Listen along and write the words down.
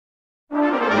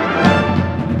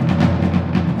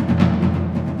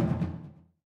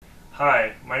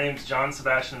Hi, my name is John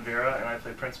Sebastian Vera and I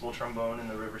play principal trombone in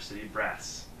the River City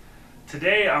Brass.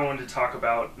 Today I wanted to talk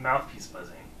about mouthpiece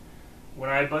buzzing.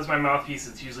 When I buzz my mouthpiece,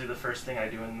 it's usually the first thing I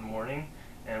do in the morning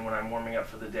and when I'm warming up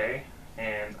for the day,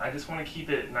 and I just want to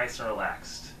keep it nice and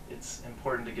relaxed. It's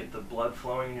important to get the blood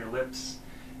flowing in your lips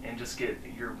and just get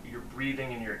your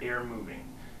breathing and your air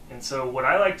moving. And so what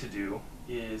I like to do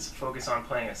is focus on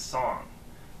playing a song.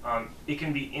 It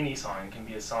can be any song. It can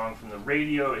be a song from the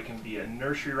radio, it can be a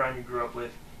nursery rhyme you grew up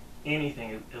with,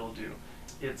 anything it'll do.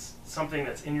 It's something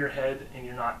that's in your head and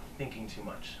you're not thinking too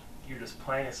much. You're just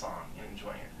playing a song and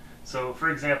enjoying it. So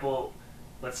for example,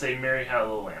 let's say Mary Had a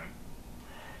Little Lamb.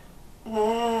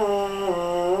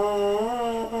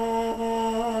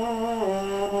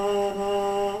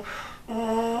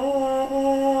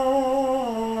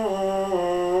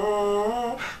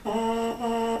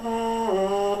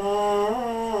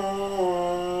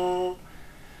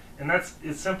 And that's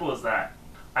as simple as that.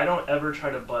 I don't ever try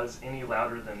to buzz any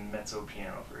louder than mezzo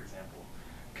piano, for example.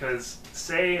 Because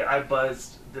say I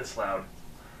buzzed this loud.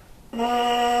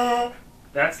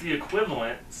 That's the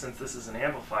equivalent, since this is an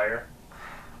amplifier,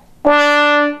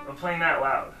 of playing that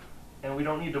loud. And we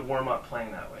don't need to warm up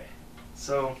playing that way.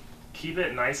 So keep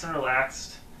it nice and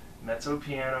relaxed, mezzo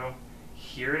piano,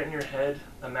 hear it in your head,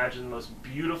 imagine the most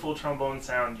beautiful trombone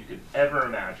sound you could ever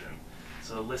imagine.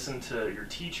 So listen to your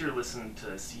teacher, listen to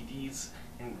CDs,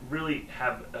 and really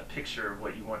have a picture of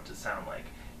what you want to sound like.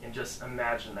 And just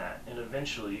imagine that, and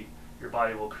eventually your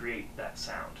body will create that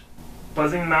sound.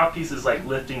 Buzzing the mouthpiece is like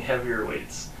lifting heavier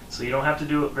weights. So you don't have to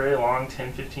do it very long,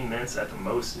 10-15 minutes at the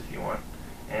most if you want.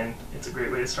 And it's a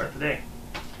great way to start the day.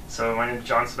 So my name is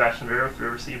John Sebastian Vera with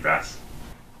River City Brass.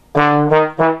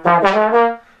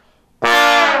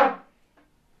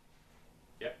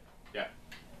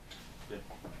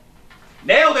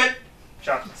 Nailed it!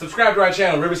 Shot. Subscribe to our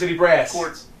channel, River City Brass.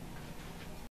 Chords.